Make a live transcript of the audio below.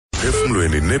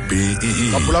Emphefumlweni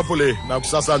neBEE. Baphulaphuli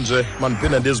nakusasa nje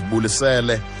maniphinde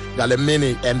ndizibulisele ngale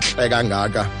mini enhle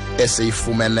kangaka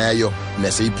esiyifumeneyo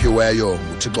nesiyiphiweyo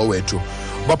nguThixo wethu.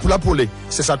 Baphulaphuli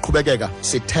sisaqhubekeka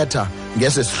sithetha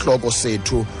ngese sihloko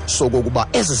sethu sokuba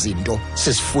ezi zinto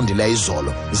sisifundile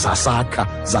izolo zasakha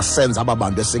zasenza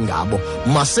ababantu esingabo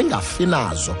masingafi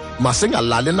nazo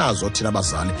masingalali nazo thina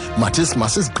bazali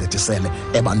masizigqithisele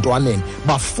ebantwaneni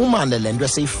bafumane lento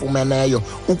esiyifumeneyo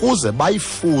ukuze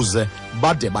bayifuze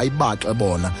bade bayibaxe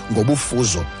bona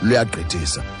ngobufuzo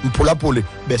luyagqithisa. Mphulaphuli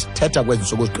besithetha kwezi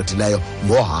ntsuku zigqithileyo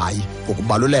ngohayi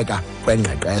ngokubaluleka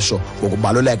kwengqeqesho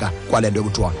ngokubaluleka kwalento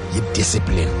ekuthiwa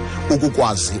yi-discipline,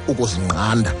 ukukwazi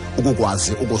ukuzinqanda,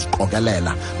 ukukwazi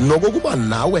ukuziqokelela nokokuba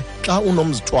nawe xa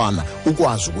unomzithwana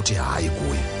ukwazi ukuthi hayi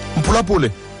kuye.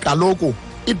 Mphulaphuli kaloku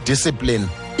i-discipline,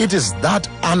 it is that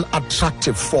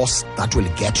unattractive force that will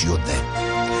get you there.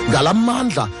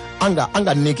 Ngalamandla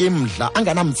anganiki imdla,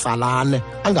 anganamtsalane,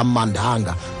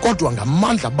 angamandanga, kodwa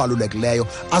ngamandla abalulekileyo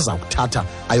aza kuthatha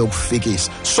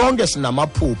ayokufikisa. Sonke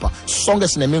sinamaphupha, sonke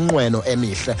sineminqweno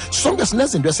emihle, sonke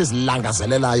sinezinto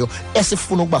esizilangazelelayo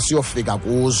esifuna ukuba siyofika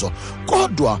kuzo.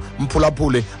 Kodwa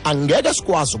mphulaphuli angeke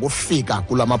sikwazi ukufika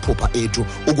kulamaphupha ethu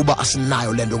ukuba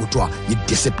asinayo lento ekuthiwa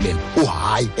yi-discipline,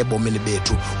 uhayi ebomini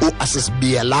bethu,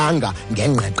 asisibiyelanga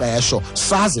ngengqeqesho,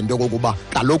 sazi into yokokuba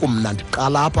kaloku mna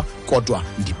ndiqala apha kodwa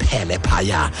ndiphele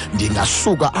phaya,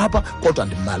 ndingasuka apha kodwa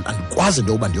andikwazi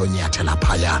into yokuba ndiyonyathela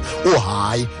phaya.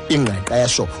 Uhayi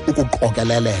ingqeqesho,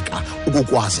 ukuqokeleleka,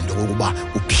 ukukwazi into yokuba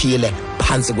uphile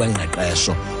phantsi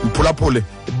kwengqeqesho. Mphulaphuli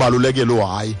ibalulekile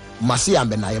uhayi,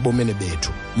 masihambe naye ebomini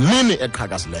bethu. Mini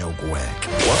eqhakazileyo kuweke.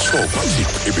 Watsho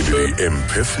kwathi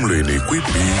Emphefumlweni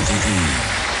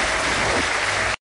kwiBEE.